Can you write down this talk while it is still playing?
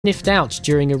sniffed out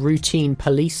during a routine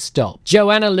police stop.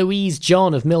 Joanna Louise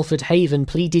John of Milford Haven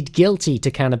pleaded guilty to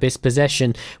cannabis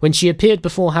possession when she appeared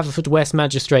before Haverfordwest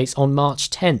magistrates on March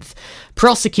 10th.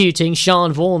 Prosecuting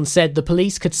Sian Vaughan said the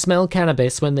police could smell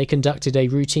cannabis when they conducted a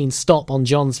routine stop on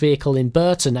John's vehicle in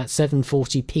Burton at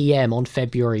 7:40 p.m. on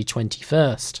February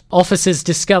 21st. Officers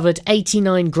discovered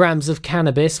 89 grams of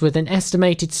cannabis with an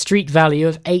estimated street value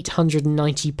of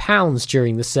 £890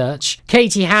 during the search.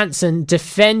 Katie Hansen,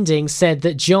 defending, said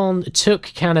that John took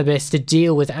cannabis to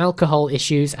deal with alcohol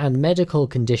issues and medical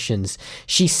conditions.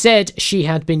 She said she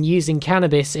had been using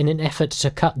cannabis in an effort to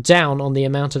cut down on the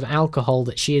amount of alcohol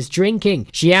that she is drinking.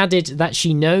 She added that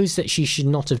she knows that she should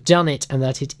not have done it and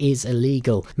that it is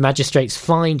illegal. Magistrates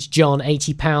fined John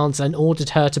 £80 and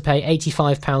ordered her to pay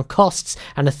 £85 costs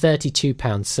and a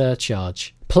 £32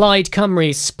 surcharge. Plaid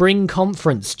Cymru's Spring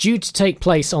Conference, due to take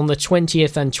place on the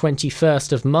 20th and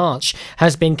 21st of March,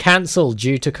 has been cancelled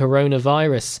due to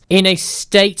coronavirus. In a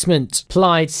statement,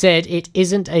 Plaid said it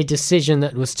isn't a decision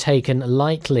that was taken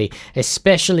lightly,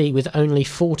 especially with only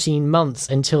 14 months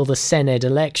until the Senedd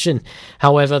election.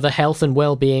 However, the health and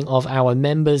well-being of our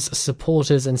members,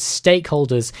 supporters and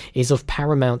stakeholders is of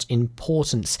paramount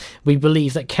importance. We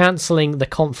believe that cancelling the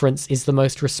conference is the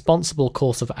most responsible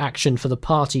course of action for the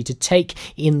party to take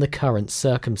in the current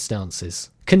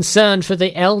circumstances. Concern for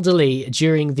the elderly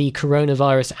during the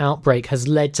coronavirus outbreak has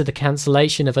led to the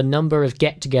cancellation of a number of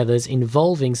get-togethers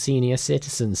involving senior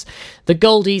citizens. The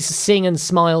Goldies Sing and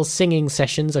Smile singing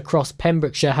sessions across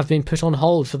Pembrokeshire have been put on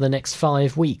hold for the next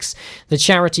 5 weeks. The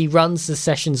charity runs the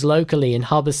sessions locally in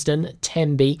Hubberston,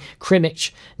 Tenby,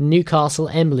 Crimmitch, Newcastle,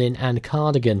 Emlyn and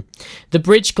Cardigan. The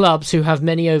bridge clubs, who have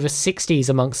many over 60s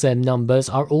amongst their numbers,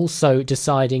 are also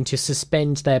deciding to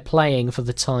suspend their playing for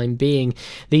the time being.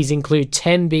 These include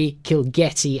Tenby,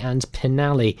 Kilgetty and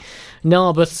Penally.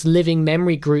 Narberth's Living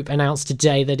Memory Group announced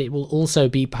today that it will also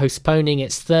be postponing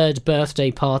its third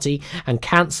birthday party and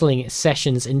cancelling its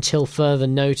sessions until further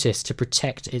notice to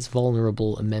protect its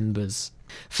vulnerable members.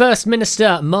 First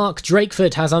Minister Mark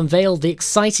Drakeford has unveiled the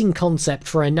exciting concept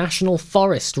for a national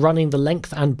forest running the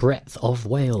length and breadth of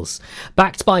Wales.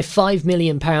 Backed by £5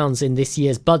 million in this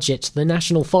year's budget, the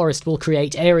National Forest will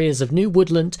create areas of new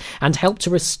woodland and help to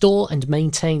restore and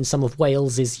maintain some of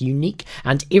Wales's unique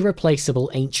and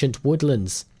irreplaceable ancient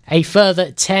woodlands. A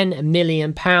further £10 million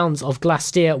of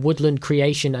Glasteer woodland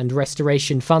creation and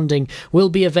restoration funding will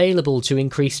be available to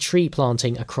increase tree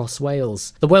planting across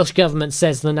Wales. The Welsh Government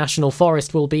says the National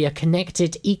Forest will be a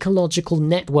connected ecological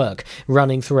network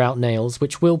running throughout Wales,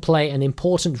 which will play an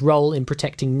important role in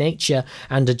protecting nature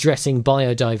and addressing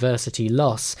biodiversity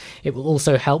loss. It will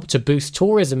also help to boost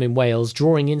tourism in Wales,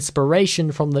 drawing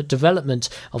inspiration from the development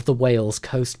of the Wales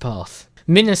Coast Path.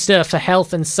 Minister for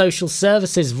Health and Social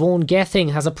Services Vaughan Gething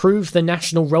has approved the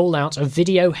national rollout of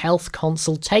video health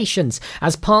consultations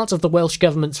as part of the Welsh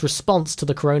Government's response to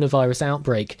the coronavirus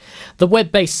outbreak. The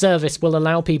web-based service will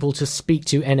allow people to speak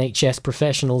to NHS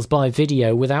professionals by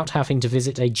video without having to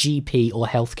visit a GP or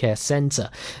healthcare centre.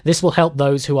 This will help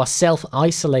those who are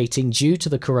self-isolating due to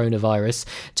the coronavirus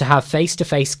to have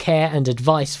face-to-face care and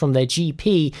advice from their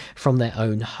GP from their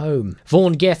own home.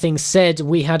 Vaughan Gething said,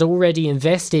 "We had already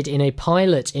invested in a pilot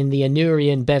in the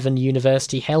Anurian Bevan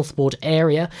University Health Board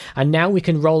area, and now we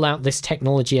can roll out this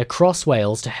technology across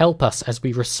Wales to help us as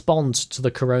we respond to the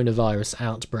coronavirus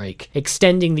outbreak."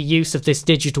 Extending the use of this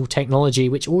digital technology,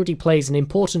 which already plays an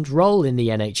important role in the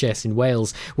NHS in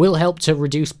Wales, will help to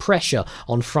reduce pressure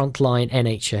on frontline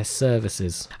NHS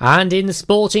services. And in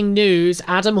sporting news,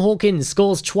 Adam Hawkins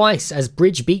scores twice as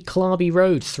Bridge beat Clarby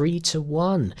Road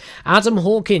 3-1. Adam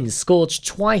Hawkins scored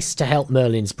twice to help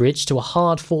Merlin's Bridge to a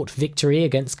hard-fought victory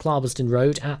against Clarbeston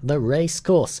Road at the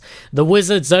racecourse. The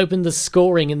Wizards opened the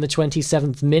scoring in the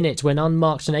 27th minute when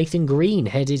unmarked Nathan Green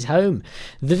headed home.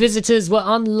 The visitors were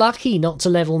unlucky not to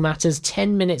level matters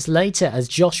 10 minutes later as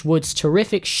Josh Wood's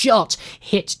terrific shot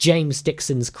hit James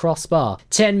Dixon's crossbar.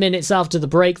 10 minutes after the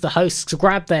break, the hosts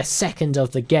grabbed their second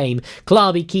of the game.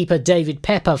 Clarby keeper David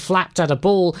Pepper flapped at a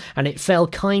ball and it fell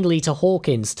kindly to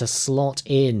Hawkins to slot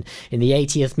in. In the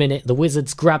 80th minute, the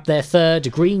Wizards grabbed their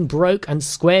third. Green broke and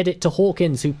squared it to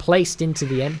Hawkins, who placed into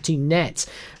the empty net.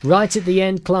 Right at the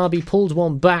end, Clarby pulled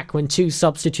one back when two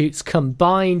substitutes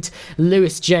combined.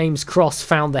 Lewis James Cross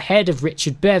found the head of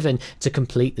Richard Bevan to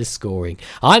complete the scoring.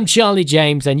 I'm Charlie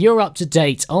James and you're up to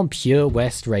date on Pure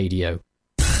West Radio.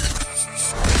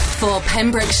 For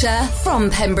Pembrokeshire,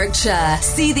 from Pembrokeshire.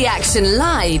 See the action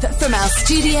live from our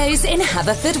studios in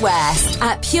Haverfordwest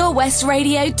at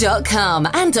purewestradio.com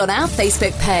and on our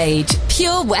Facebook page,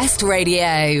 Pure West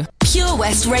Radio. Pure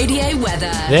West Radio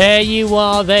weather. There you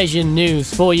are, there's your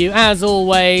news for you as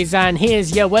always, and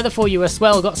here's your weather for you as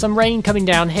well. Got some rain coming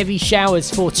down, heavy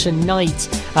showers for tonight,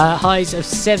 highs of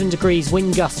 7 degrees,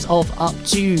 wind gusts of up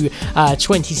to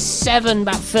 27,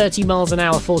 about 30 miles an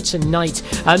hour for tonight.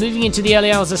 Moving into the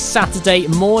early hours of Saturday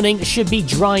morning, should be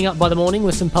drying up by the morning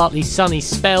with some partly sunny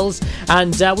spells,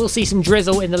 and we'll see some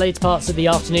drizzle in the later parts of the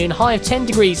afternoon. High of 10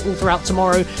 degrees all throughout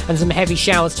tomorrow, and some heavy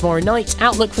showers tomorrow night.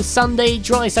 Outlook for Sunday,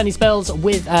 dry sunny spells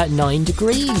with 9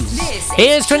 degrees.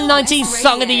 Here's 2019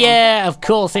 Song of the Year. Of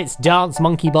course, it's Dance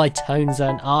Monkey by Tones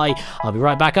and I. I'll be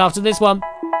right back after this one.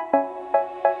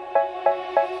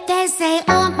 They say,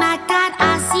 oh my God,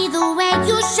 I see the way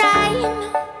you shine.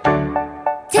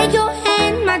 Take your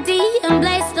hand, my dear, and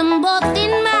place them both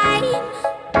in mine.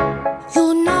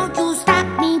 You know you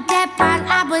stopped me dead while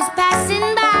I was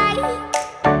passing by.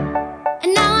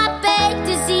 And now I beg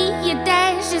to see you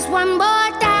dance just one more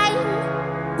time.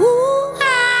 Ooh,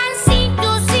 I see you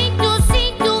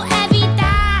every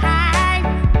time.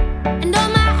 And oh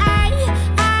my,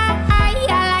 I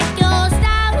like your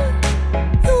style.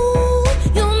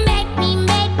 You make me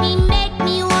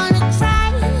wanna cry.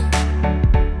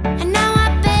 And now I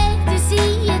beg to see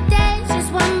you dance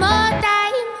just one more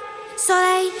time. So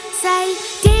they say,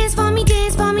 dance for me,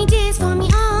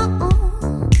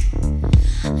 oh.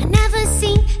 I never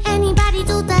seen anybody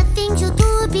do the things you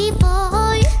do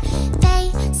before.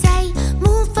 They say,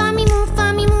 move for me, eh.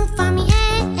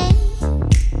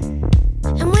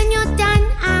 And when you're done,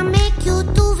 I'll make you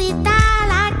do it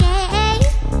all again.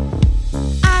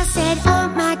 I said, oh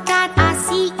my God, I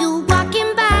see you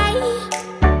walking by.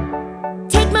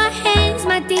 Take my hands,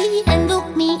 my dear, and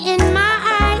look me in my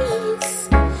eyes.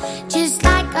 Just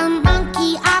like a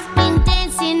monkey, I've been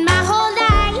dancing my whole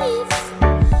life.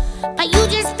 But you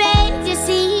just beg to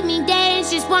see me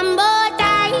dance just one more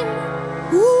time.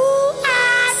 Ooh,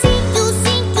 I see you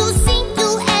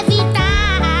every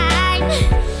time.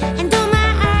 And oh my,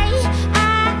 I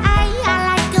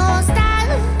like your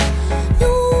style.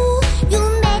 You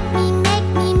make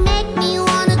me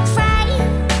wanna cry.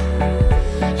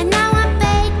 And now I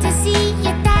beg to see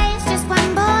you dance just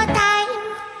one more time.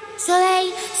 So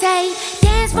they say,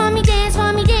 dance for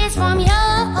me,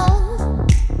 oh.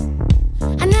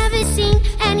 I never seen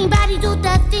anybody do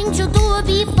the things you do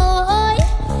before.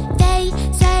 They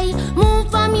say, move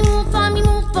for me, eh.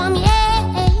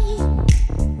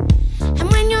 And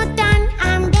when you're done,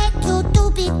 I'll make you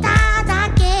do it all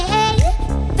again.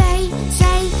 They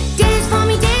say, dance for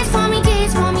me, oh.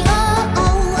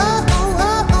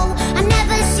 I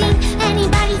never seen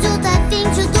anybody do the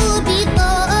things you do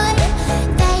before.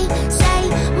 They say,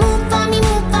 move for me,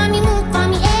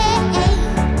 eh. And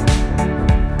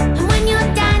when you're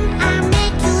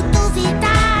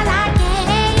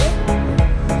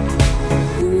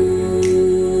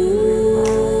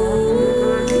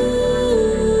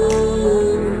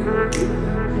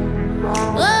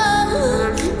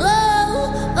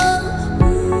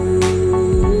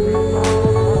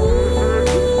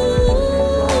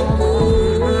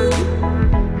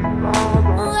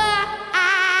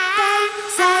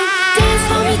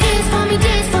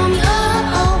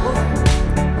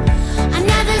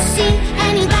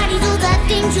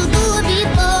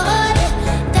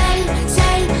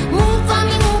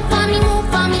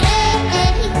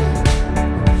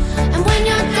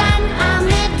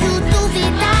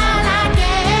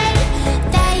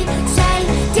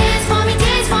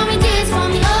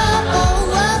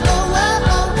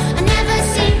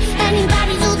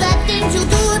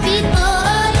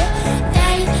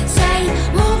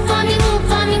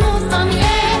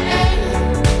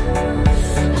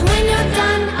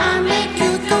done, I'll make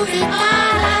you do it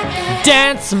all again.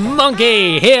 Dance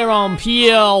Monkey here on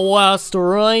Pure West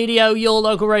Radio, your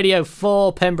local radio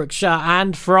for Pembrokeshire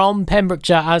and from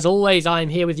Pembrokeshire. As always, I'm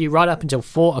here with you right up until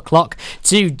 4 o'clock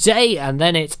today, and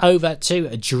then it's over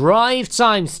to drive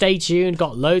time. Stay tuned,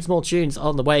 got loads more tunes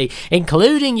on the way,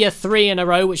 including your 3 in a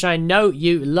row, which I know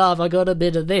you love. I got a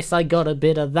bit of this, I got a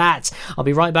bit of that. I'll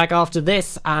be right back after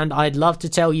this, and I'd love to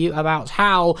tell you about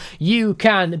how you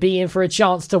can be in for a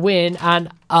chance to win an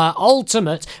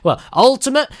ultimate,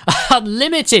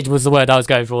 unlimited was the word I was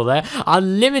going for there.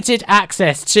 Unlimited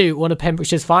access to one of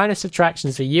Pembrokeshire's finest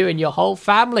attractions for you and your whole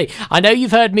family. I know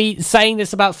you've heard me saying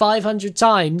this about 500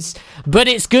 times, but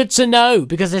it's good to know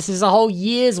because this is a whole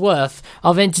year's worth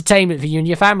of entertainment for you and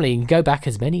your family. You can go back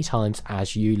as many times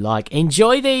as you like.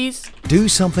 Enjoy these. Do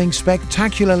something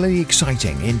spectacularly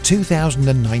exciting in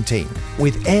 2019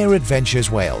 with Air Adventures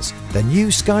Wales, the new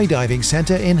skydiving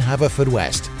centre in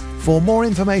Haverfordwest. For more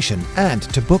information and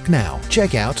to book now,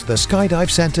 check out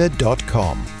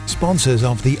theskydivecentre.com. sponsors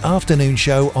of the afternoon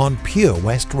show on Pure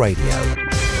West Radio.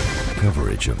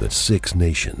 Coverage of the Six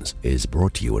Nations is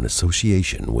brought to you in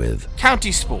association with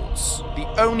County Sports, the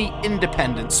only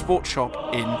independent sports shop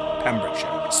in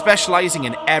Pembrokeshire, specialising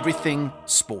in everything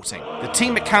sporting. The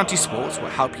team at County Sports will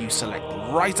help you select the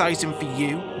right item for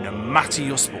you, no matter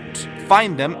your sport.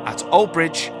 Find them at Old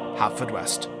Bridge,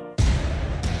 Haverfordwest.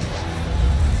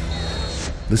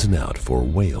 Listen out for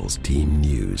Wales team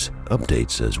news,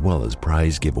 updates as well as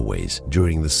prize giveaways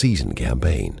during the season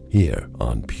campaign here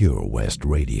on Pure West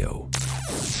Radio.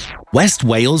 West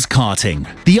Wales Karting,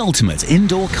 the ultimate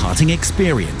indoor karting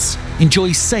experience.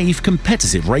 Enjoy safe,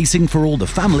 competitive racing for all the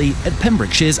family at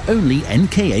Pembrokeshire's only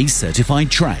NKA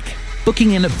certified track.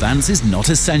 Booking in advance is not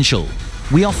essential.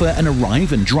 We offer an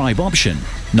arrive and drive option.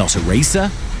 Not a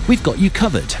racer? We've got you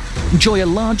covered. Enjoy a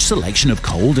large selection of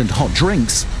cold and hot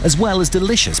drinks, as well as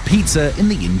delicious pizza in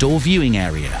the indoor viewing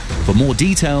area. For more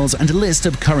details and a list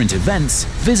of current events,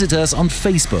 visit us on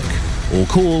Facebook or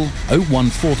call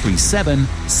 01437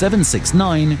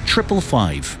 769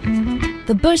 555.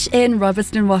 The Bush Inn,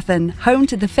 Robeston Wathen, home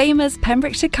to the famous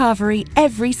Pembrokeshire Carvery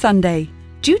every Sunday.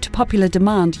 Due to popular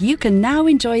demand, you can now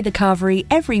enjoy the Carvery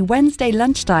every Wednesday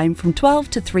lunchtime from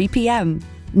 12 to 3 p.m.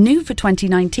 New for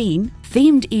 2019,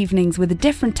 themed evenings with a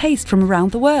different taste from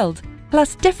around the world,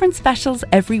 plus different specials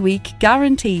every week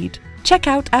guaranteed. Check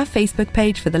out our Facebook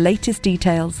page for the latest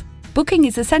details. Booking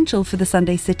is essential for the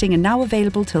Sunday sitting and now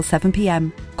available till 7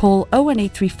 p.m. Call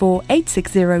 01834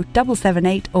 860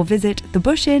 778 or visit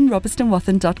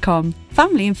thebushinnrobestonwathen.com.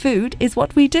 Family and food is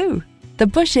what we do. The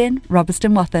Bush Inn,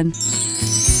 Robeston Wathen.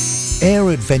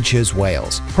 Air Adventures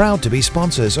Wales, proud to be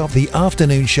sponsors of the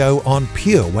afternoon show on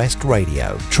Pure West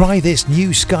Radio. Try this new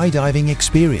skydiving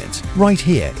experience right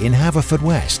here in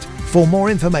Haverfordwest. For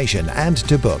more information and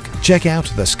to book, check out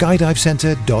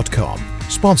theskydivecentre.com.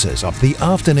 Sponsors of the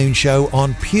afternoon show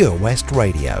on Pure West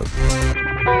Radio.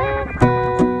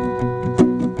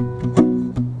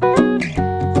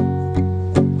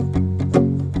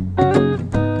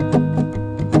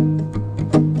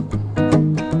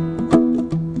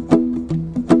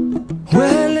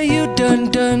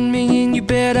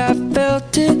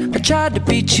 Tried to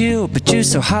beat you, but you're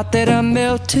so hot that I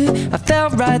melted. I fell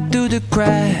right through the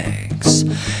cracks.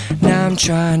 Now I'm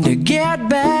trying to get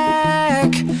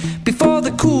back. Before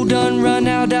the cool done run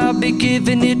out, I'll be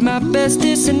giving it my best.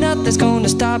 This and nothing's gonna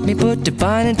stop me but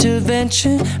divine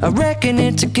intervention. I reckon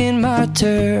it's again my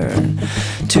turn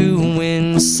to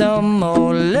win some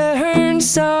or learn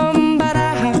some, but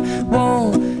I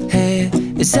won't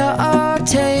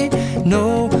hesitate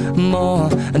no more,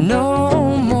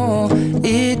 no more.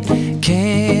 It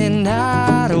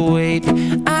cannot wait.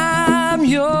 I'm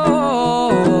yours.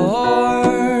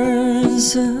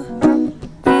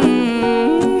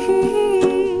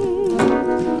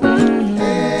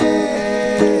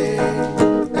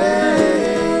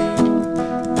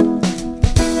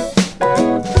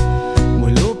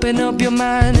 Well, open up your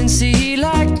mind and see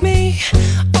like me.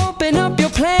 Open up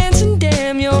your plans and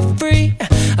damn, you're free.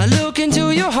 I look into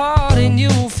your heart and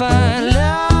you'll find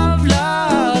love,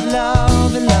 love,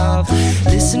 love, and love.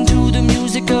 Listen to the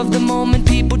music of the moment,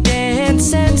 people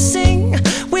dance and sing.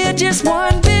 We're just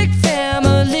one big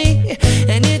family,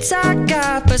 and it's our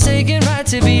God-forsaken right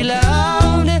to be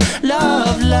loved,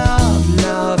 love, love,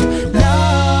 love, loved.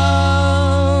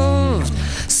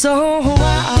 So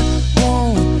I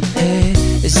won't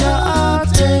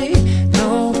hesitate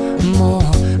no more,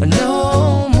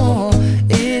 no more.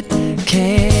 It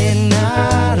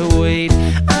cannot wait.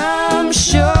 I'm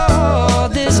sure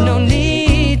there's no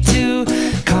need to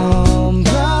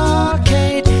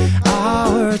complicate.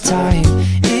 Our time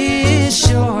is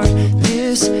short.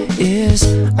 This is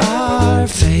our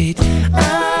fate.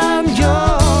 I'm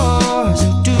yours.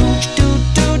 Do you,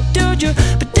 but do you,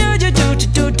 but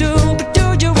do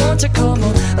you want to come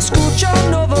on? I scooch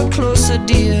on over closer,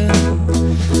 dear,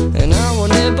 and I will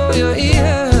nibble your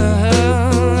ear.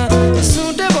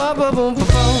 Soon the boom, boom, boom,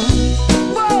 boom.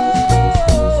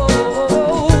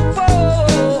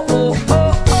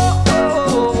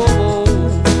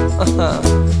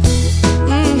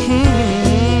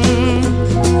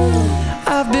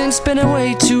 I've been spending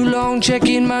way too long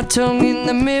checking my tongue in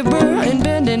the mirror and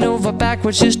bending over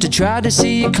backwards just to try to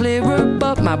see it clearer,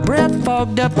 but my breath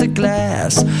fogged up the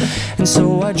glass, and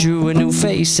so I drew a new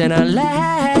face and I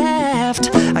laughed.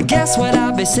 I guess what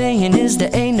I'll be saying is there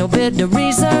ain't no better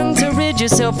reason to rid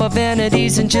yourself of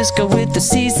vanities and just go with the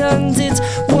seasons. It's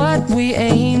what we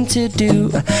aim to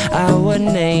do. Our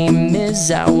name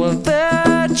is our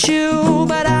virtue,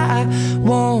 but I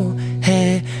won't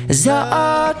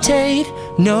hesitate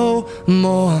no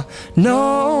more,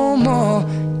 no more.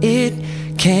 It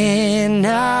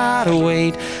cannot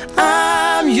wait.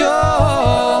 I'm yours.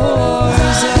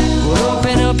 Well,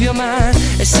 open up your mind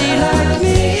and see like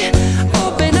me.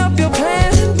 Open up your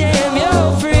plans and damn,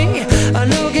 you're free. I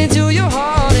look into your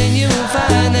heart and you'll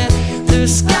find that the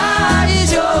sky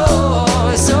is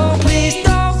yours. So please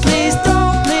don't, please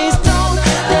don't, please don't.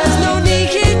 There's no need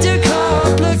here to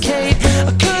complicate,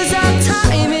 'cause our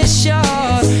time is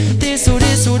short. This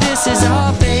is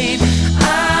our fate.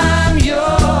 I'm yours.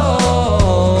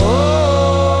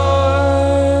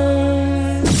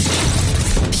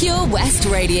 Pure West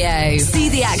Radio. See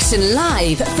the action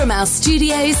live from our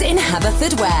studios in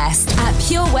Haverfordwest at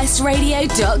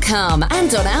purewestradio.com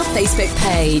and on our Facebook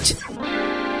page.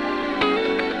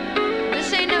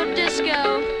 This ain't no disco.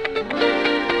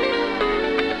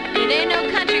 It ain't no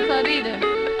country club either.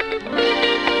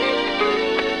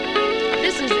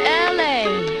 This is LA.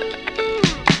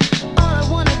 All I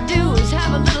wanna do is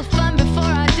have a little fun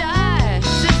before I die.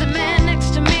 Sits a man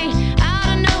next to me out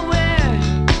of nowhere.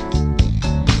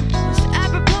 It's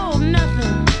apropos of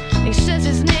nothing. He says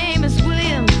his name is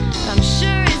William. I'm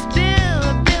sure he's Bill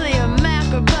or Billy or Mac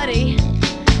or Buddy.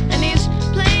 And he's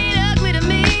played ugly to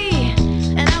me.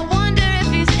 And I wonder if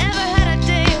he's ever had a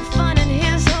day of fun in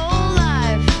his whole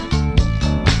life.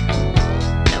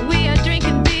 Now we are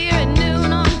drinking beer at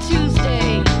noon on Tuesday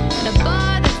in a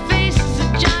bar that faces a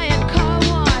giant car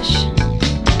wash.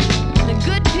 The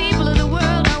good people of the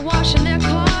world are washing their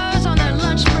cars on their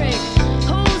lunch break,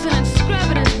 hosing and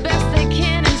scrubbing as best they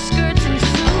can in skirts and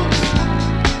suits.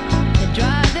 They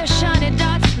drive their shiny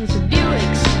Datsuns and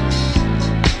Buicks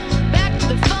back to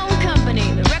the phone company,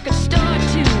 the record store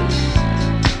too.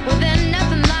 Well, they're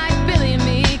nothing like Billy and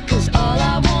me, 'cause all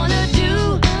I wanna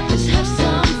do is have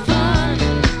some fun.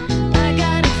 I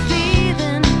got a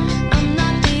feeling I'm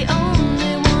not the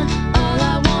only one. All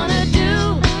I wanna do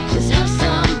is have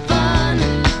some fun.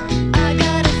 I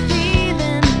got a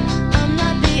feeling I'm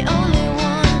not the only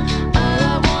one. All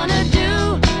I wanna do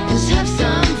is have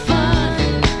some fun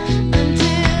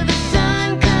until the sun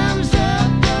comes up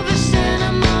over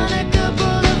Santa Monica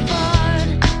Boulevard.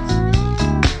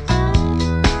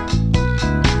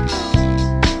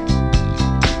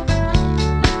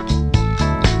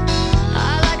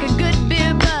 I like a good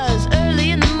beer buzz early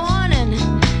in the morning,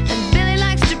 and Billy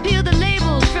likes to peel the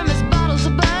labels from his bottles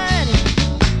of Bud.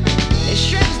 He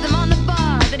shreds them on the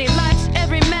bar, then he lights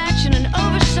every match in an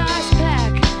oversized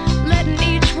pack, letting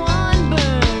each one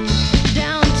burn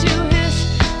down to his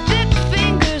thick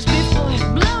fingers before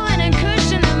blowing and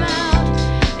cushing them out.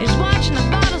 He's watching the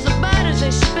bottles of Bud as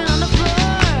they spin on the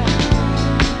floor,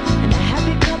 and a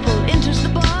happy couple enters the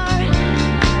bar,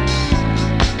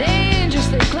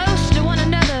 dangerously close to one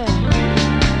another.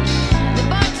 The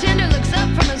bartender looks up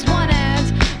from his one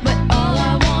ads, but all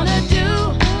I wanna do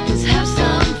is have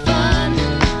some fun.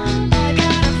 I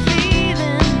got a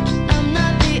feeling I'm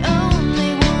not the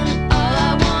only one. All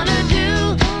I wanna do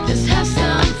is have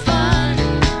some fun.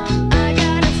 I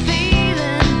got a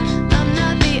feeling I'm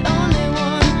not the only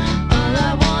one. All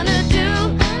I wanna do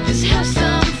is have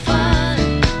some fun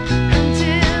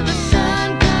until the sun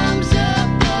comes up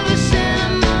over Santa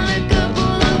Monica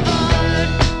Boulevard.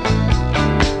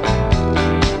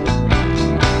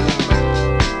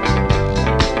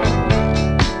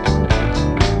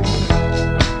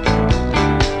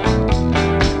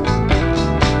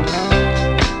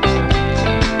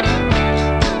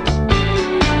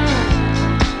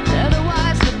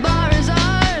 Otherwise the bar is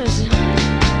ours,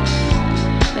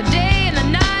 the day and the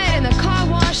night and the car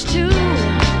wash too.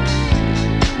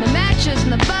 The matches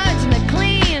and the buds and the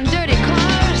clean dirty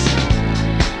cars,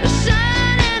 the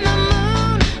sun and the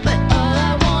moon, but all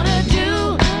I wanna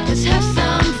do is have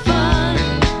some fun.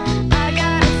 I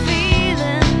got a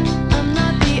feeling I'm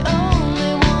not the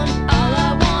only one. All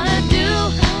I wanna do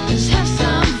is have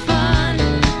some fun.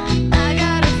 I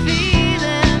got a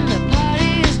feeling the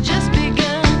party has just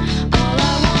begun. All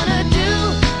I wanna do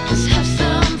is have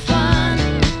some fun.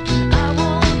 I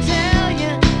won't tell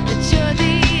you that you're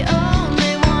the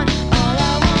only one. All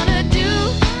I wanna do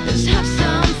is have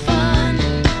some fun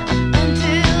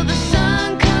until the sun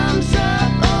comes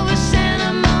up over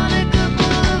Santa Monica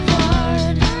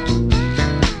Boulevard.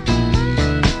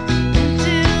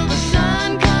 Until the sun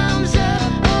comes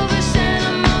up over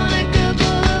Santa Monica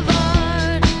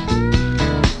Boulevard.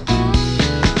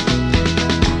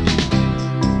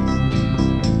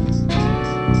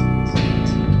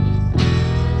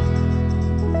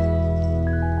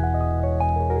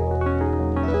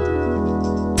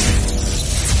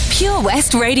 Pure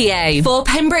West Radio for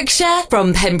Pembrokeshire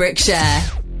from Pembrokeshire.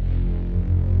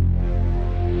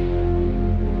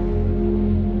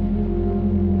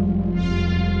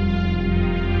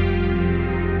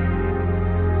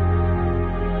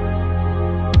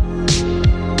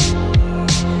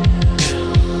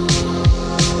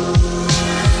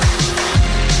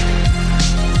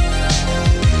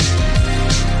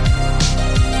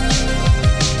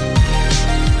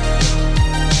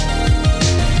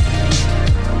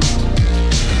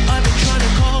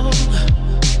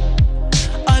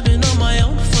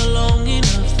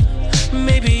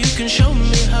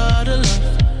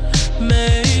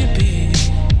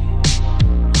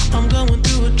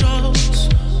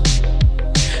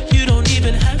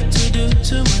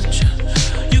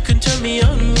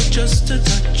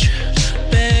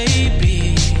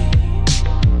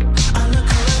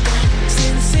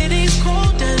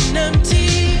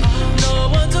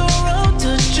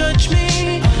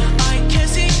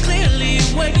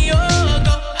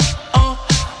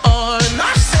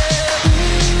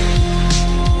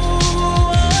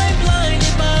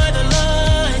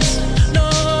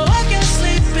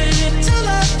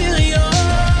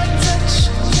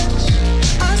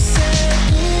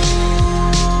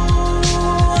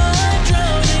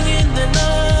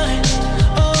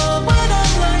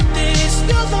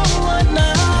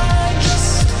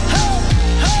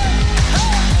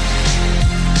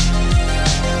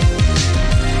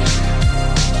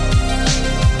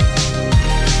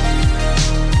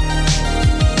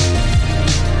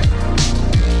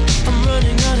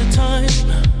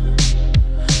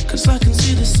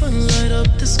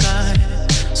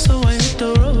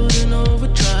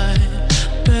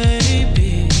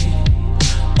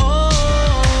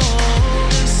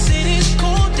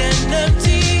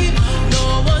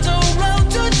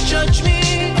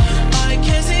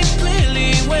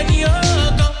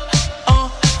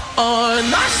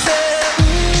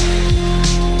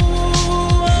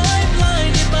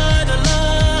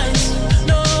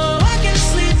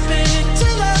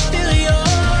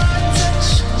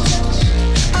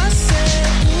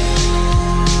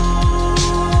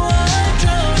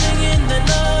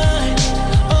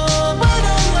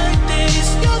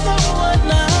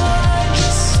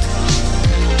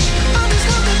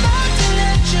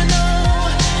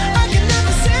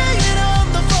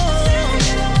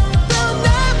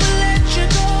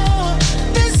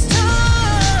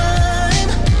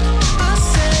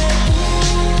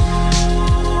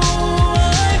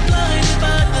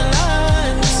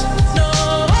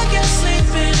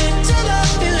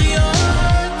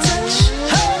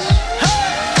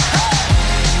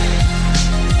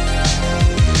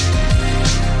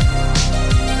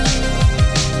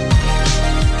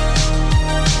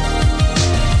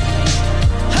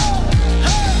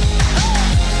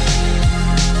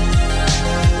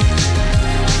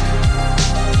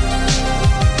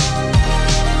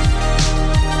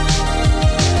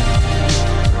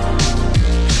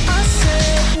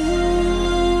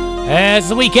 It's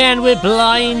the weekend with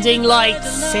Blinding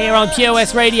Lights here on Pure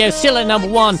West Radio, still at number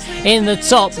 1 in the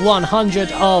top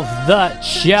 100 of the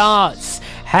charts.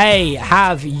 Hey,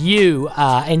 have you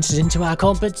entered into our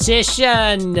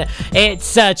competition?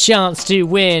 It's a chance to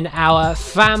win our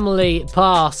family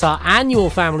pass, our annual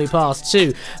family pass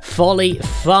to Folly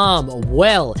Farm.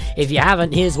 Well, if you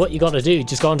haven't, here's what you got to do.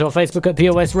 Just go onto our Facebook at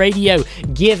Pure West Radio,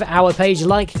 give our page a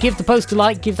like, give the post a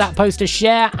like, give that post a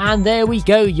share, and there we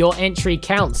go. Your entry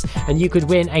counts, and you could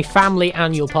win a family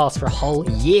annual pass for a whole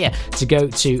year to go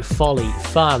to Folly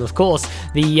Farm. Of course,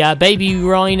 the baby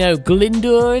rhino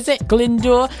Glyndor, is it?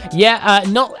 Glyndor? Yeah,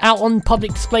 not out on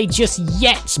public display just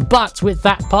yet, but with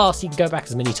that pass you can go back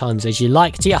as many times as you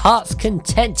like to your heart's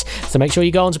content. So make sure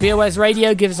you go on to Pure West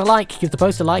Radio, give us a like, give the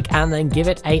post a like, and then give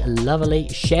it a lovely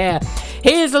share.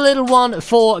 Here's a little one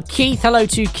for Keith. Hello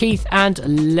to Keith and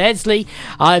Leslie.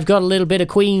 I've got a little bit of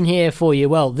Queen here for you.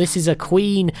 Well, this is a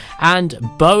Queen and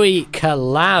Bowie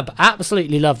collab.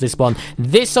 Absolutely love this one.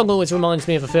 This song always reminds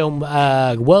me of a film,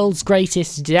 World's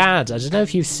Greatest Dad. I don't know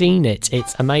if you've seen it.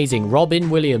 It's amazing. Robin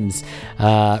Williams.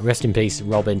 Rest in peace,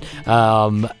 Robin.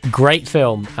 Great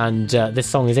film, and this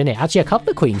song is in it. Actually, a couple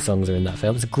of Queen songs are in that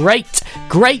film. It's a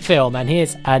great film, and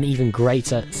here's an even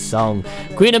greater song.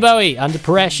 Queen and Bowie, Under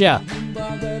Pressure.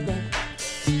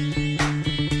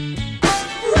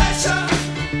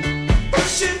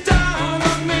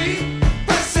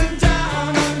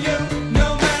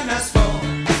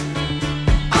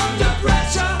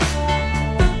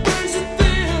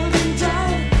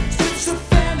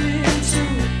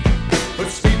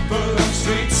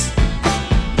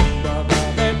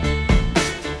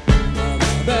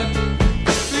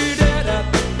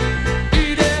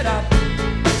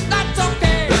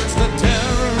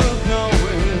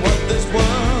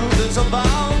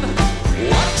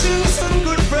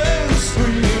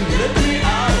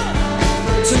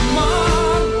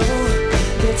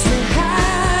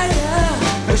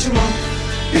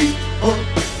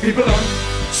 People on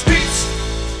streets.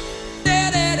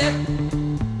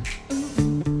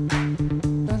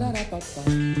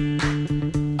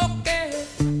 Okay.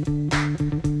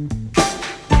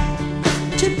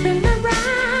 Chipping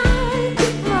around,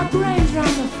 keep my brains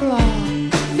round the floor.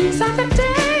 These are the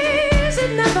days,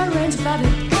 it never rains, but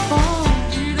it falls.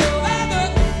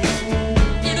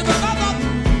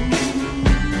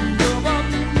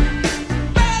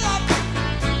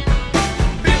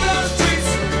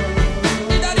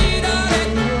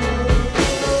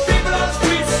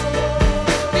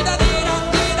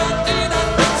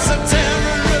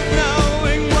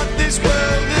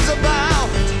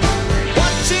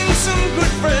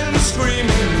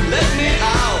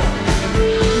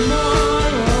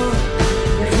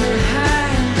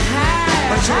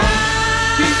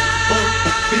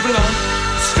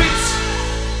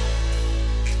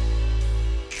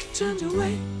 Turned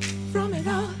away from it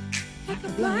all like a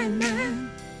blind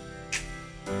man.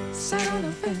 Sat on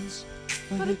a fence,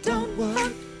 but it don't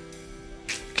work.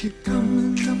 Keep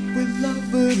coming up with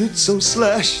love, but it's so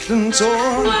slashed and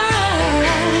torn. Why?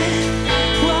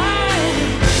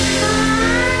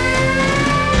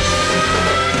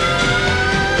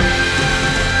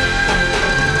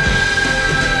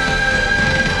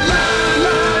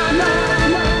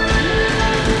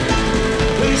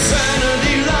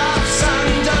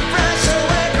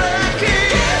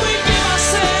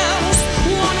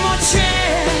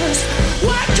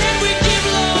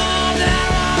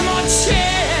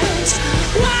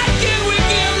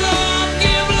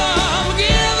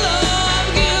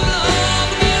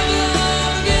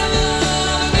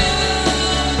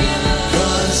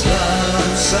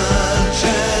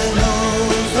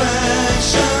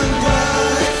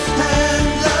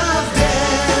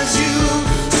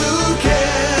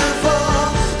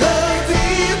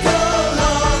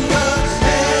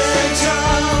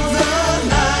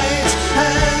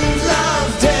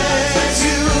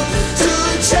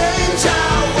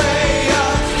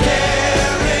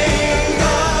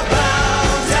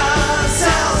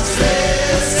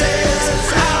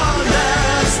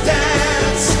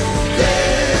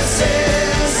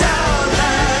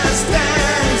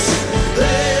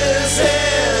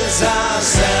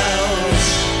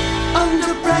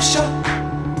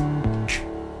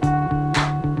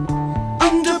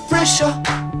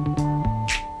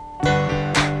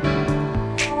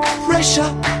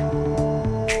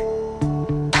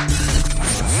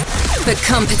 For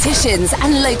competitions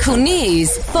and local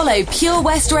news, follow Pure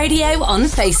West Radio on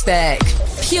Facebook.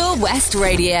 Pure West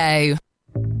Radio.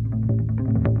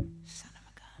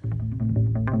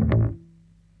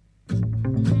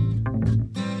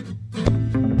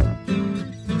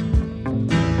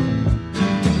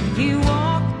 He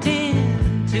walked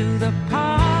into the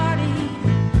party.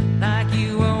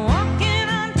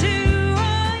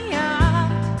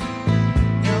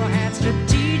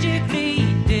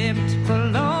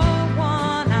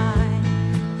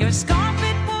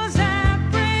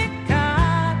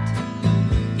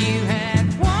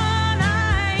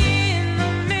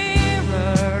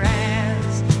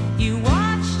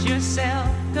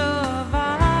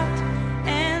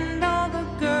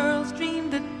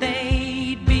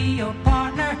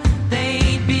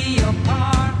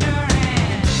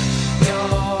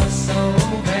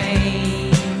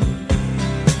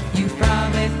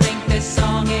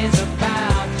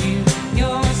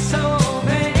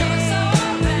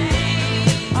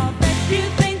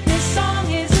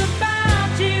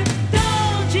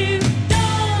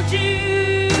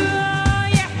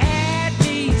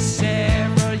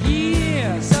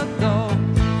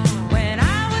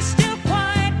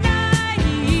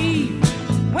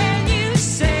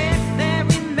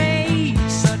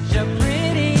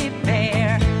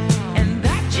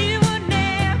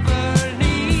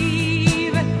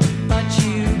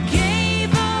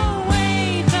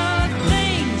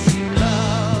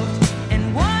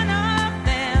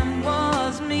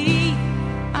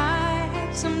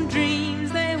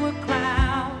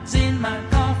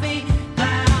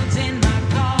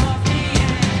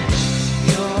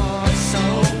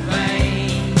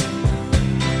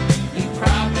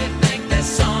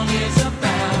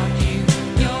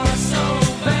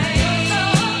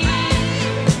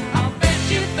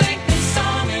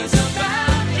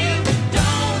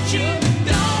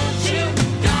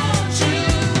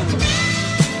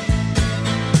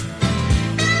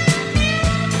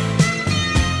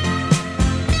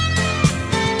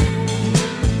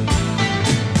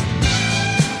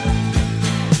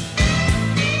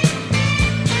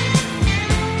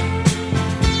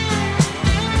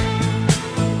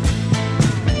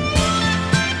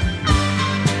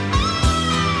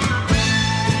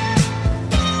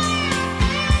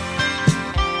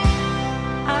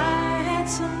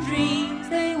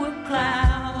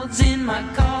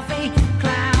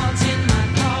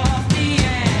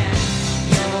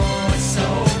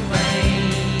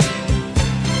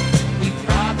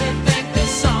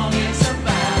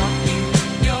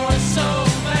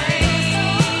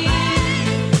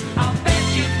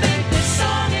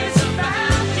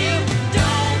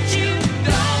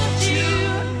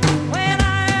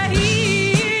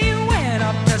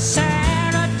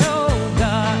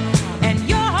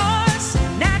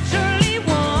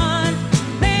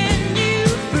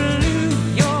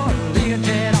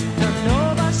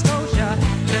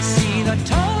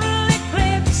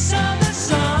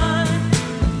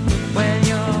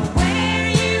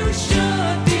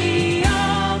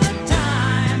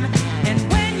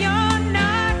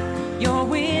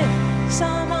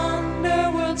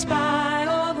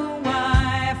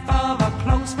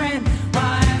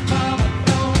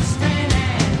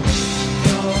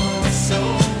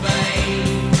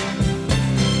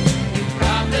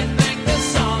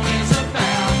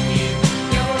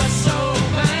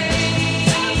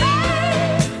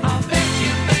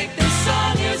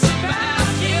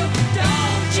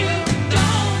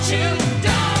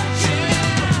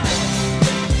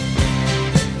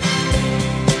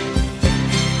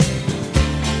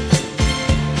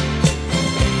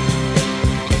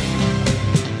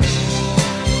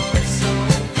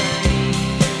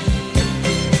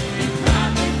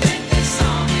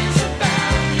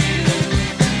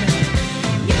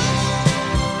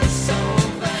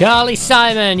 Carly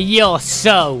Simon, you're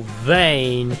so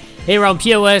vain. Here on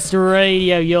Pure West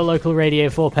Radio, your local radio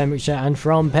for Pembrokeshire and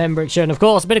from Pembrokeshire. And of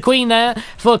course, a bit of Queen there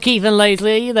for Keith and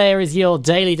Leslie. There is your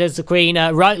daily dose of Queen.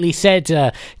 Rightly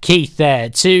said, Keith there.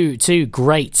 Two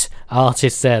great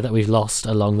artists there that we've lost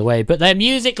along the way. But their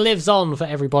music lives on for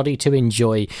everybody to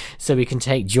enjoy, so we can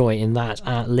take joy in that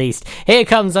at least. Here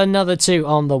comes another two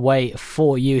on the way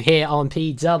for you here on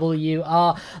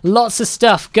PWR. Lots of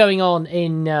stuff going on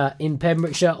in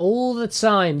Pembrokeshire all the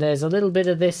time. There's a little bit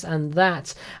of this and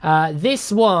that.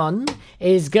 This one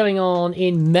is going on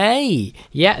in May.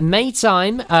 Yeah, May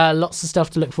time. Lots of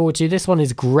stuff to look forward to. This one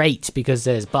is great because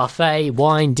there's buffet,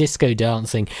 wine, disco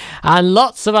dancing, and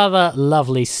lots of other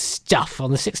lovely stuff on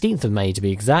the 16th of May to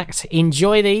be exact.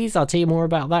 Enjoy these. I'll tell you more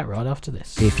about that right after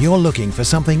this. If you're looking for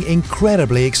something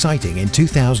incredibly exciting in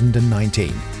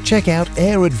 2019, check out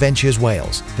Air Adventures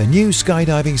Wales, the new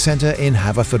skydiving centre in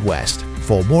Haverfordwest.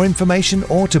 For more information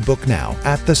or to book now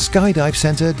at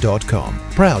theskydivecentre.com.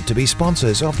 Proud to be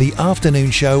sponsors of the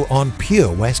afternoon show on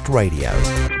Pure West Radio.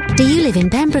 Do you live in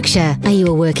Pembrokeshire? Are you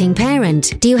a working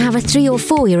parent? Do you have a 3 or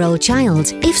 4-year-old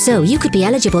child? If so, you could be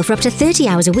eligible for up to 30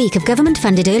 hours a week of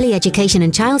government-funded early education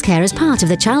and childcare as part of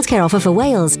the Childcare Offer for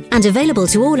Wales, and available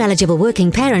to all eligible working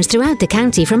parents throughout the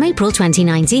county from April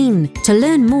 2019. To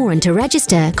learn more and to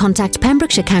register, contact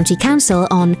Pembrokeshire County Council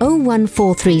on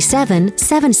 01437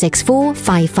 764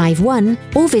 551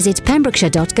 or visit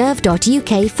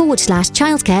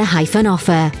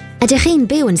pembrokeshire.gov.uk/childcare-offer. Ydych chi'n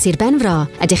byw yn Sir Benfro?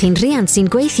 Ydych chi'n rhiant sy'n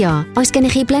gweithio? Oes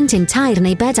gennych chi blentyn tair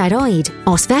neu 4 oed?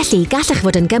 Os felly, gallech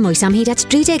fod yn gymwys am hyd at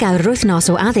 30 awr yr wythnos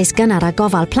o addysg gynnar a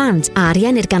gofal plant, a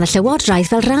ariennir gan y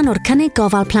Llywodraeth fel rhan o'r cynnig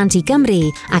gofal plant i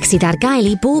Gymru, ac sydd ar gael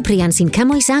i bob rhiant sy'n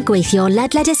cymwys a gweithio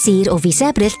ledled y sir o fis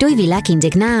Ebrill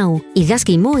 2019. I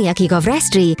ddysgu mwy ac i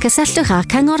gofrestru, cysylltwch â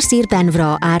Cyngor Sir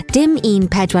Benfro ar dim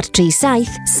 1437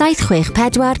 764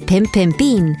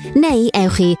 551 neu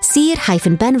ewch i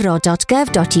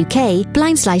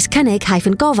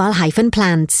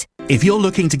sir-benfro.gov.uk/cynnig-gofal-plant. If you're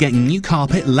looking to get new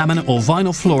carpet, laminate or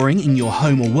vinyl flooring in your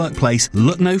home or workplace,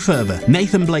 look no further.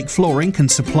 Nathan Blake Flooring can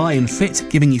supply and fit,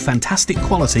 giving you fantastic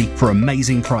quality for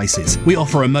amazing prices. We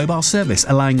offer a mobile service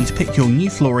allowing you to pick your new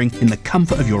flooring in the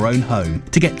comfort of your own home.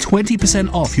 To get 20%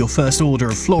 off your first order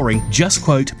of flooring, just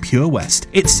quote Pure West.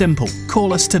 It's simple.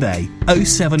 Call us today,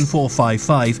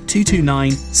 07455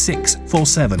 229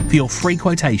 647 for your free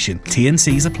quotation.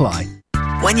 T&Cs apply.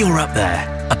 When you're up there,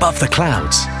 above the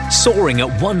clouds, soaring at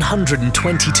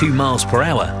 122 miles per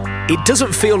hour, it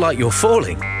doesn't feel like you're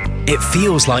falling. It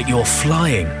feels like you're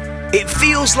flying. It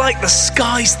feels like the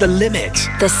sky's the limit.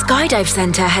 The Skydive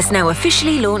Centre has now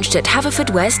officially launched at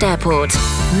Haverfordwest Airport.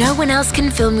 No one else can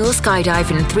film your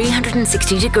skydive in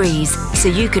 360 degrees, so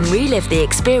you can relive the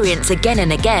experience again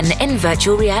and again in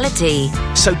virtual reality.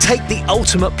 So take the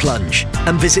ultimate plunge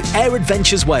and visit Air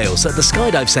Adventures Wales at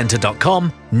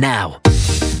theskydivecentre.com now.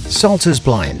 Salters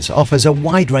Blinds offers a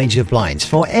wide range of blinds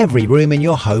for every room in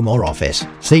your home or office.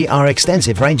 See our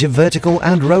extensive range of vertical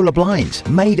and roller blinds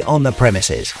made on the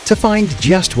premises to find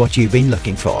just what you've been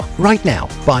looking for. Right now,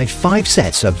 buy 5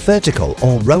 sets of vertical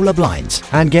or roller blinds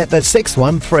and get the 6th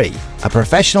one free. A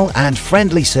professional and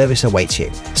friendly service awaits you.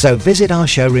 So visit our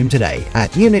showroom today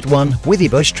at Unit 1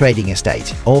 Withybush Trading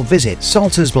Estate or visit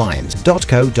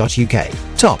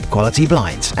saltersblinds.co.uk. Top quality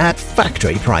blinds at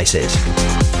factory prices.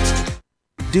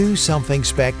 Do something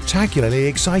spectacularly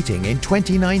exciting in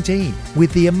 2019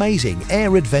 with the amazing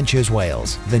Air Adventures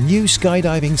Wales, the new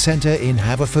skydiving centre in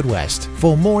Haverfordwest.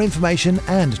 For more information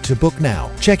and to book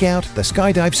now, check out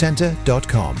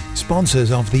theskydivecentre.com.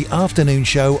 Sponsors of the afternoon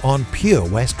show on Pure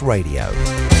West Radio.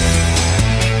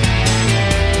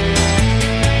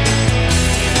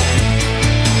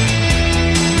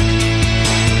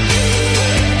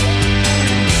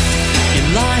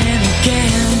 You're lying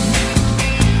again.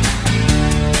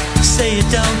 Say you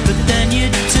don't, but then you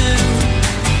do.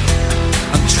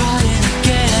 I'm trying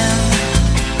again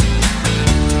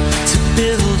to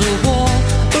build a wall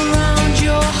around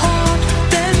your heart,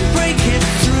 then break it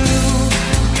through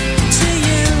to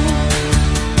you.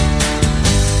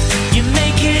 You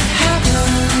make it happen.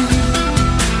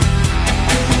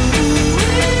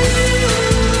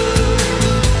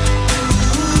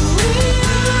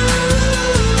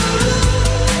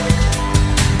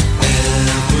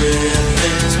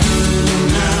 Everything's blue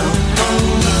now.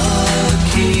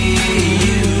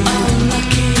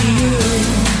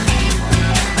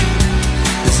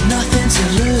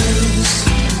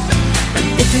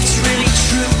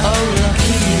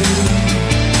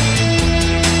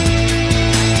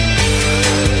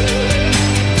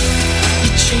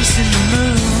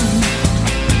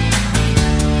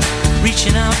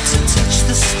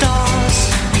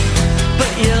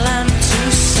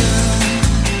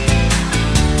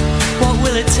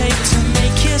 it take to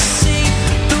make you see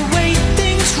the way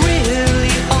things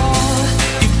really are?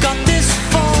 You've got this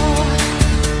far,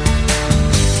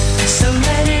 so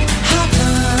let it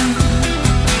happen.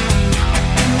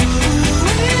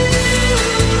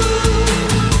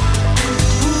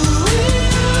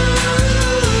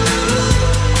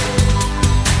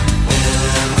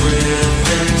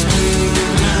 Everything's blue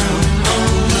now. Oh,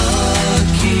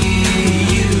 lucky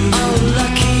you. Oh,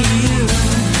 lucky you.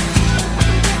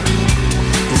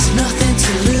 There's nothing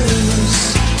to lose.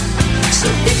 So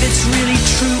if it's really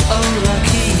true, oh,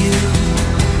 lucky you.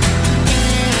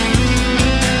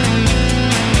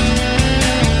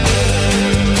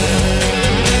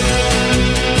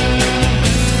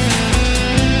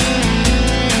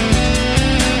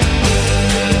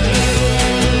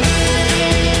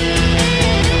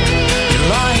 You're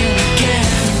lying again.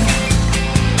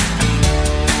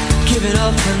 Give it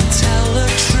up and tell the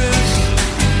truth.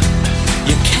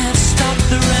 You can't stop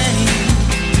the rain.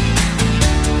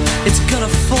 It's gonna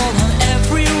fall on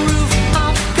every roof.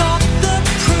 I've got the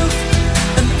proof,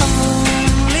 and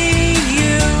only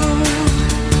you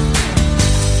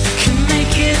can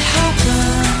make it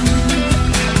happen.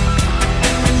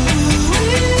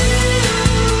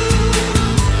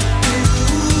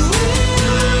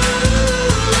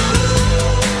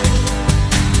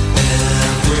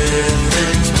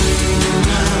 Everything's blue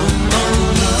now. Oh,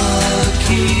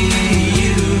 lucky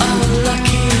you. Oh,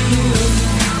 lucky you.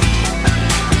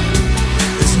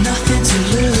 There's nothing to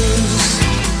lose.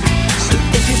 So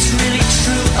if it's really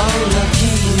true, oh,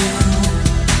 lucky you.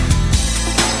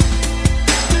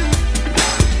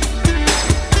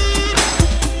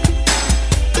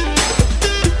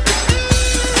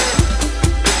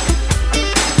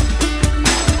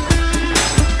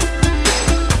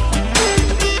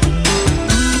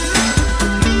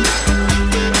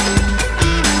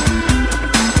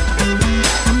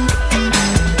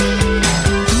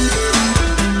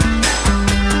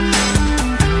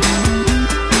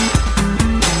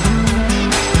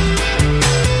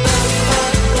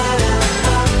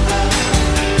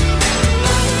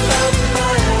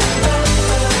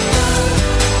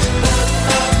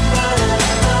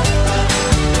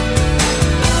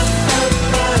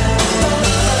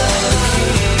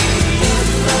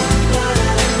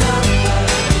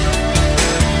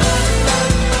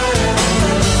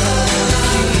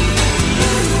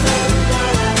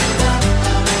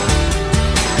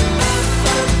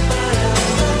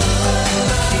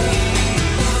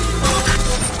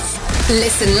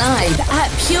 Listen live at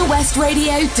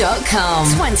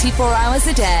purewestradio.com. 24 hours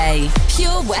a day.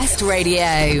 Pure West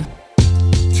Radio.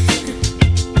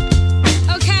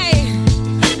 Okay,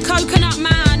 Coconut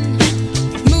Man,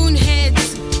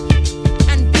 Moonheads,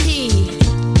 and P.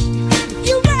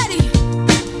 You ready?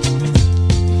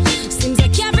 Seems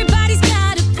like everybody's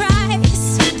got a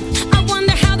price. I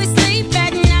wonder how they sleep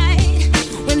at night.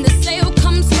 When the sale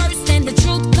comes first and the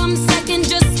truth comes second,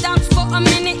 just stop for a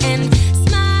minute and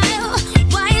smile.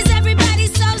 Why is everybody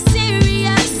so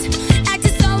serious?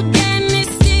 Acting so damn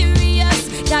mysterious.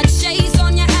 Got shades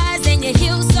on your eyes and your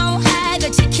heels so high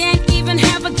that you can't even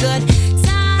have a good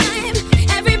time.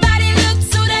 Everybody look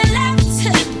to the left.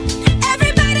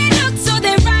 Everybody look to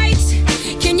the right.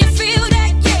 Can you feel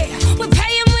that? Yeah, we're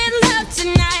paying with love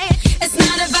tonight. It's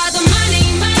not about the money,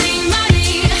 money,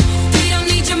 money. We don't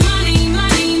need your money,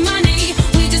 money, money.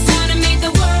 We just wanna make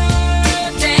the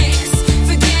world dance.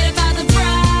 Forget about the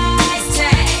price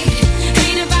tag.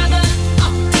 Ain't about the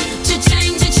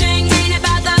cha-ching, cha-ching. Ain't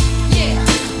about the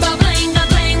bubbling,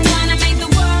 bubbling. Wanna make the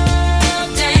world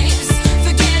dance.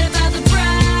 Forget about the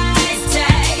price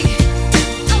tag.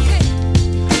 Okay,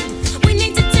 we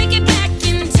need to take it back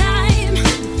in time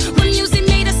when music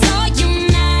made us all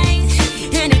unite,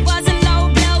 and it wasn't low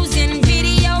blows and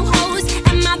video hoes.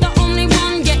 Am I the only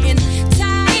one getting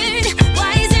tired?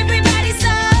 Why is everybody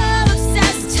so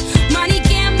obsessed? Money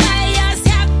can't buy us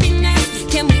happiness.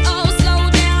 Can we all slow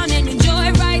down and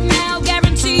enjoy right now?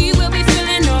 Guarantee we'll be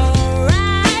feeling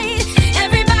alright.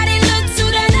 Everybody look to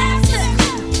the left.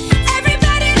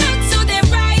 Everybody look to the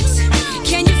right.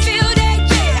 Can you feel that?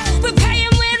 Yeah, we're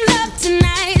paying with love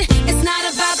tonight. It's not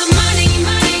about the money,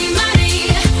 money, money.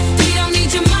 We don't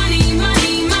need your money,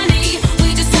 money, money. We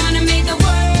just wanna make the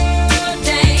world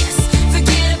dance.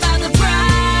 Forget about the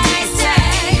price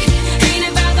tag. Ain't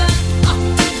about the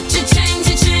cha-ching,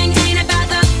 cha-ching. Ain't about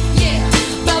the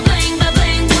bubbling,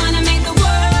 bubbling. Wanna make the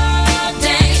world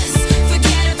dance.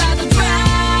 Forget about the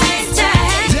price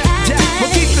tag.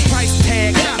 Well, keep the price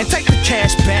tag and take the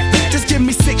cash back. Just give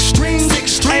me six strings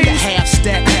and a half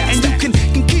stack. And you can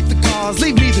keep the cars,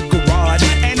 leave me the garage.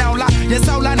 And that's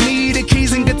all I need, the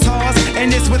keys and guitars.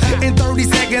 And it's within 30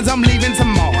 seconds, I'm leaving to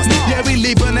Mars. Yeah, we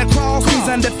leaving across these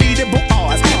undefeatable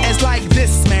odds. It's like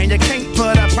this, man, you can't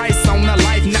put a price on a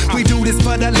life. Nah, we do this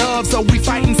for the love, so we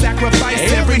fight and sacrifice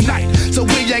every night. So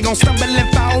we ain't gon' stumble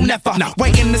and fall, never.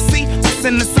 Waiting to see us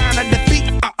in the sign of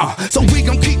defeat. So we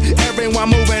gon' keep everyone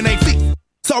moving their feet.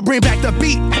 So bring back the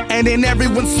beat, and then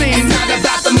everyone sings. It's not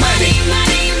about the money.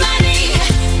 Money, money.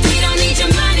 We don't need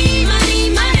your money, money,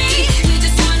 money. We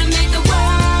just wanna make the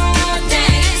world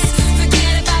dance.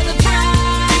 Forget about the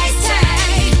price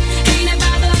tag. Ain't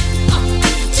about the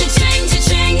cha-ching,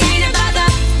 cha-ching. Ain't about the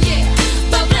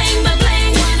ba-bling,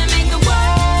 ba-bling. Wanna make the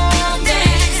world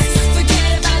dance.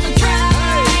 Forget about the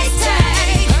price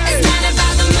tag. It's not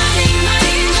about the money,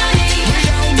 money, money.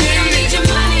 We don't need your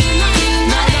money, money,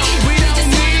 money. We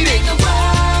just wanna make the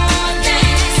world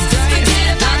dance.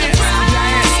 Forget about the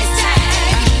price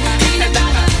tag. Ain't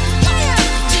about the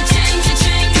cha-ching,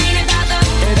 cha-ching. Ain't about the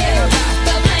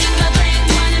ba-bling, ba-bling.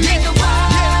 Wanna make the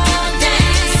world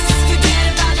dance. Forget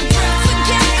about the price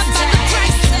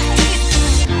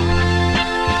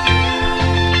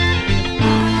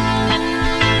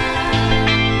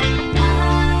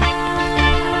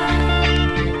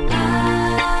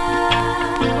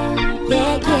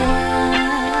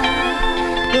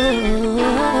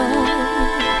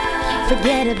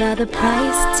Forget about the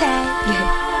price tag.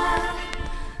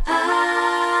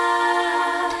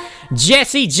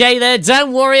 Jessie J there,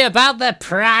 don't worry about the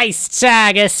price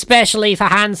tag, especially for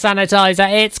hand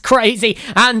sanitizer. It's crazy.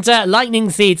 And Lightning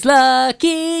Seeds,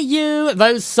 lucky you.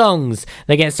 Those songs,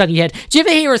 they get stuck in your head. Do you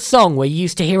ever hear a song where you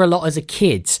used to hear a lot as a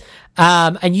kid?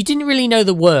 And you didn't really know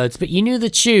the words, but you knew the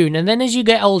tune. And then as you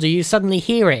get older, you suddenly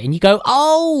hear it and you go,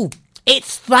 oh,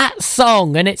 it's that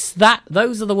song, and it's that,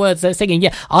 those are the words they're singing.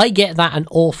 Yeah, I get that an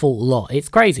awful lot. It's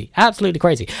crazy, absolutely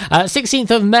crazy. 16th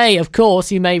of May, of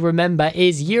course, you may remember,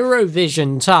 is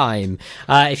Eurovision time.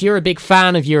 If you're a big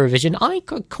fan of Eurovision, I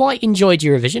quite enjoyed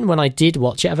Eurovision when I did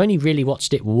watch it. I've only really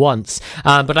watched it once,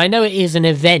 but I know it is an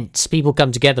event. People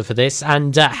come together for this,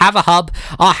 and Have a Hub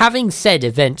are having said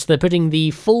event. They're putting the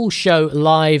full show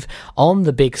live on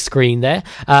the big screen there.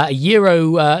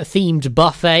 Euro-themed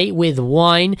buffet with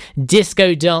wine,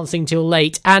 disco dancing till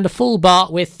late, and a full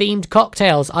bar with themed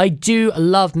cocktails. I do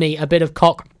love me a bit of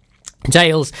cocktails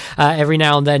every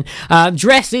now and then.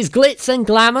 Dresses, glitz and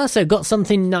glamour, so got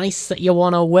something nice that you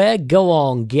want to wear, go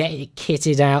on, get it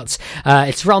kitted out.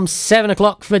 It's from 7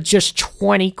 o'clock for just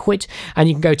 20 quid, and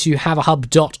you can go to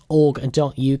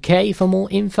haveahub.org.uk for more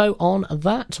info on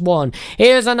that one.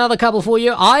 Here's another couple for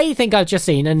you. I think I've just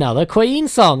seen another Queen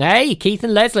song. Hey, Keith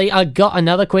and Leslie, I got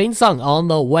another Queen song on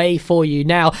the way for you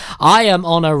now. I am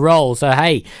on a roll, so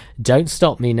hey, don't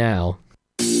stop me now.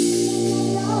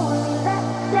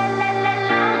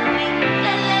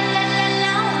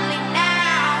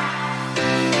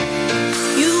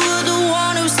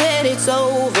 It's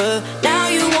over, now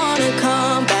you wanna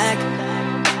come back.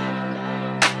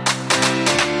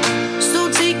 So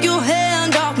take your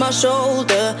hand off my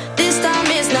shoulder. This time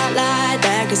it's not like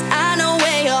that, 'cause I know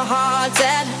where your heart's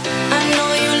at. I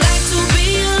know you like to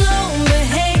be alone, but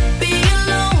hate being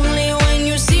lonely. When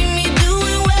you see me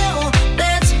doing well,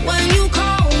 that's when you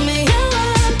call me.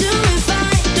 I'm doing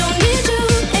fine, don't need you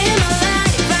in my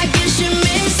life. I guess you're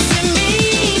missing me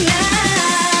now.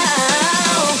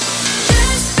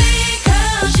 Just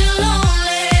because you're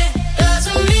lonely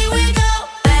doesn't mean we go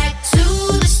back to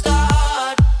the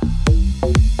start.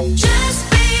 Just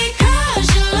because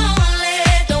you're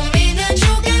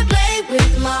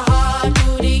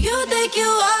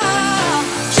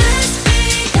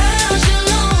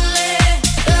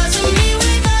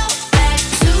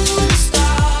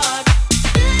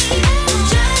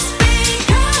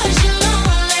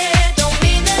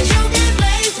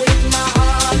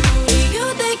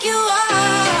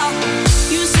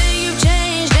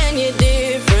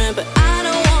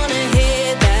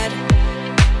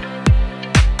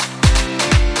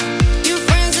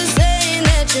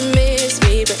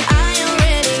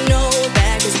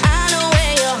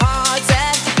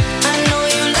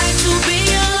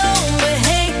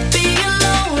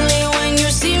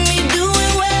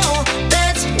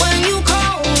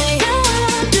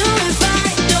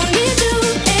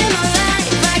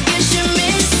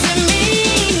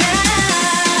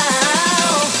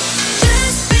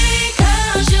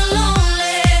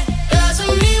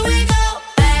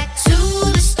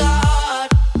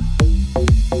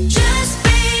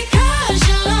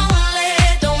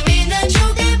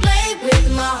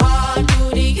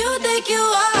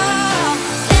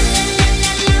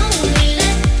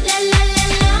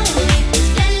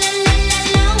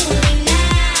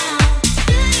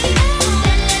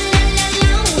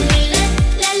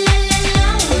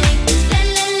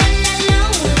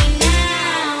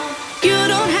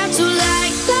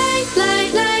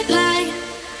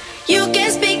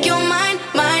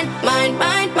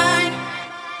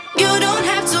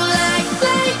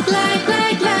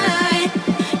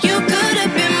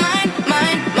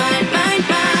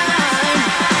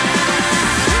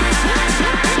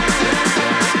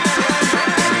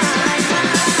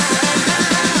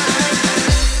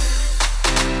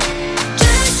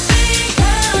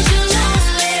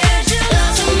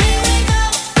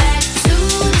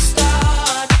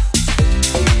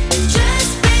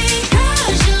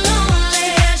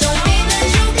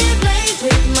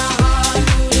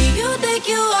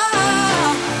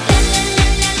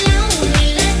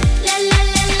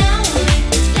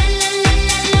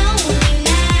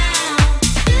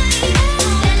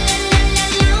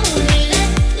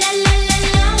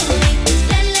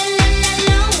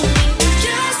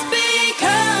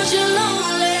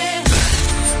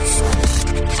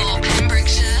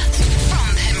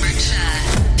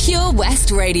Pure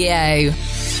West Radio.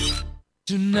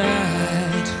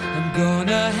 Tonight I'm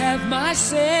gonna have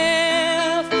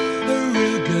myself a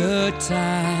real good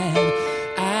time.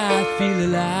 I feel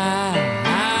alive,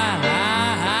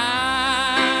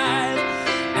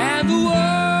 and the world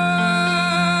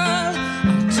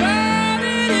I'm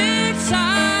turning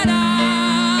inside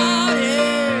out.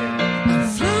 Yeah, I'm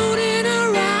floating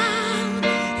around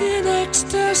in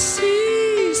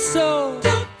ecstasy. So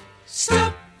don't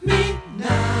stop me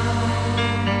now.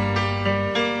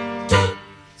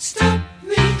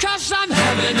 Cause I'm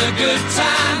having a good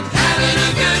time, having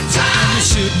a good time. I'm a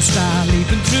shooting star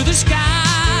leaping through the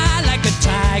sky like a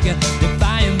tiger,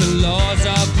 defying the laws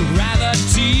of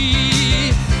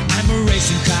gravity. I'm a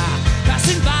racing car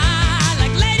passing by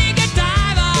like Lady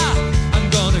Godiva. I'm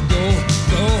gonna go,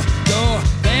 go, go.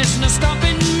 There's no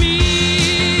stopping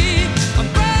me. I'm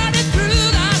burning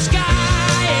through the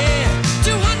sky, yeah.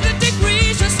 200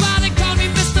 degrees, that's why they call me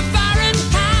Mr.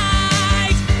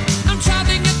 Fahrenheit. I'm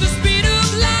traveling at the speed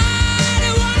of light. I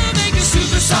wanna make a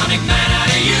supersonic man out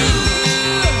of you.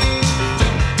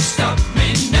 Don't stop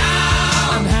me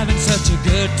now. I'm having such a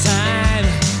good time.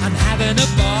 I'm having a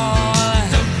ball.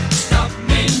 Don't stop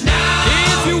me now.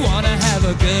 If you wanna have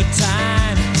a good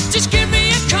time, just give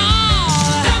me a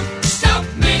call. Don't stop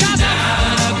me now. I'm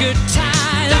having a good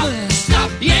time. Don't stop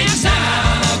me now. Yes, I'm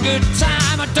having a good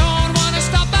time. I don't wanna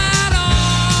stop at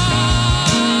all.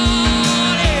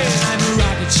 Yeah. I'm a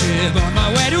rocket ship on my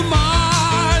way to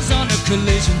Mars on a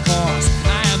collision course.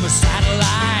 I am a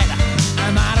satellite.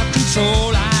 I'm out of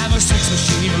control. I'm a sex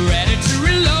machine ready to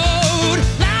reload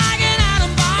like an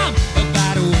atom bomb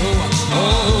about to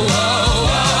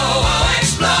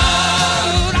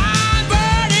explode. I'm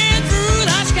burning through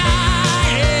the sky,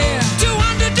 yeah.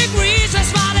 200 degrees,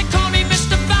 that's why they call me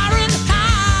Mr.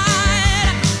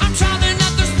 Fahrenheit. I'm traveling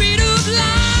at the speed of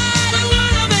light. I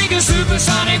wanna make a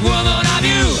supersonic woman of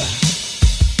you.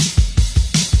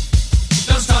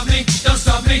 Don't stop me, don't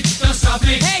stop me, don't stop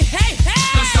me. Hey, hey, hey!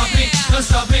 Don't stop me, don't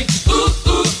stop me. Ooh,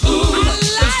 ooh, ooh. Don't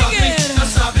stop me, don't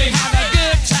stop me. Have a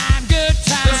good time, good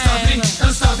time. Don't stop me,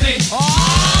 don't stop me.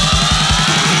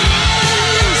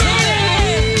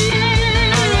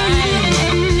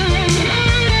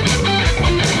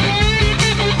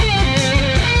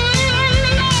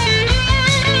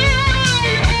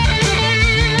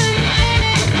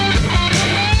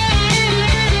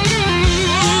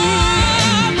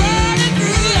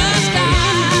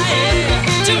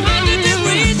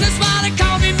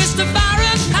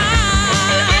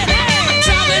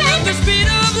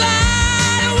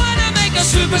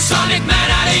 Supersonic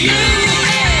man out of you. Don't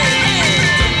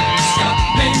stop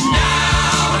me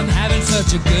now. I'm having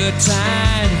such a good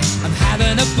time. I'm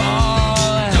having a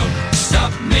ball. Don't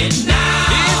stop me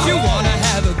now. If you wanna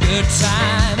have a good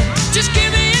time, just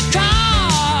give me a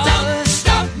call. Don't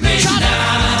stop me now. I'm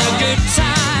having a good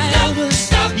time. Don't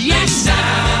stop me now. Yes, I'm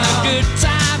having a good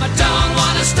time. I don't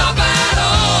wanna stop at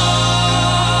all.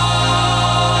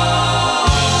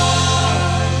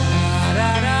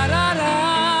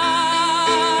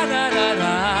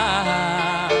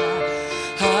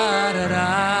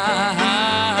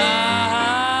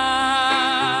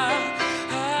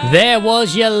 There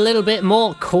was your little bit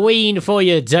more Queen for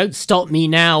you. Don't Stop Me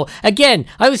Now. Again,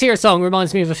 I always hear a song,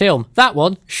 reminds me of a film. That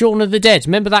one, Shaun of the Dead.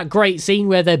 Remember that great scene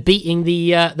where they're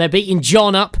beating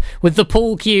John up with the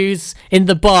pool cues in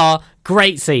the bar?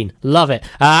 Great scene. Love it.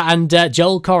 And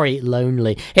Joel Corry,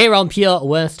 Lonely. Here on Pure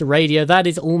West Radio. That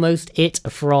is almost it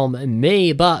from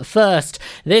me. But first,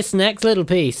 this next little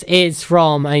piece is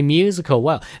from a musical.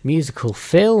 Well, musical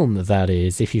film, that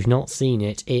is. If you've not seen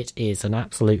it, it is an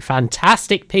absolute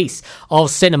fantastic piece of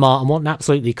cinema. And what an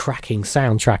absolutely cracking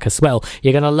soundtrack as well.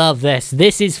 You're going to love this.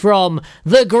 This is from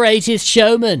The Greatest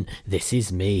Showman. This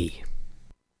Is Me.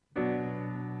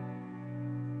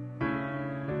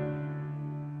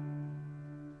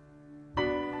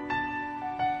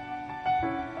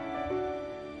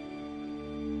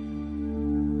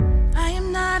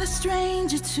 A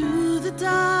stranger to the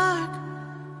dark.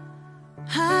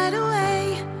 Hide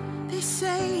away, they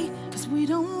say, 'cause we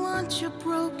don't want your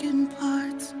broken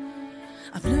parts.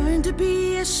 I've learned to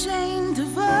be ashamed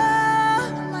of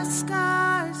all my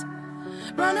scars.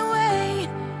 Run away,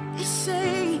 they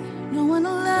say, no one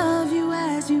will love you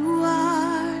as you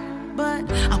are. But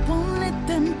I won't let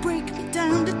them break me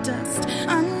down to dust.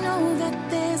 I know that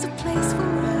there's a place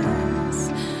for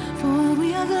us, for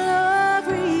we are glorious.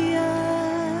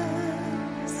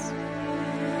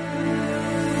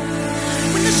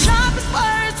 The sharpest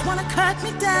words wanna cut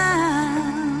me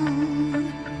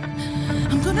down.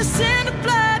 I'm gonna send the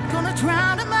blood, gonna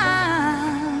drown them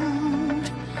out.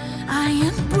 I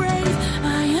am brave,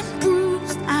 I am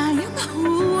bruised, I am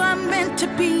who I'm to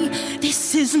be.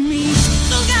 This is me.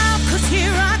 Look out, 'cause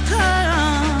here I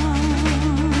come.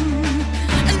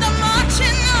 And I'm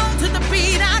marching on to the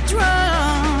beat I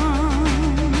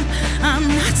drum. I'm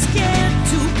not scared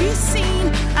to be seen.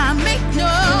 I make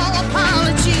no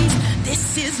apologies.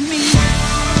 This is me.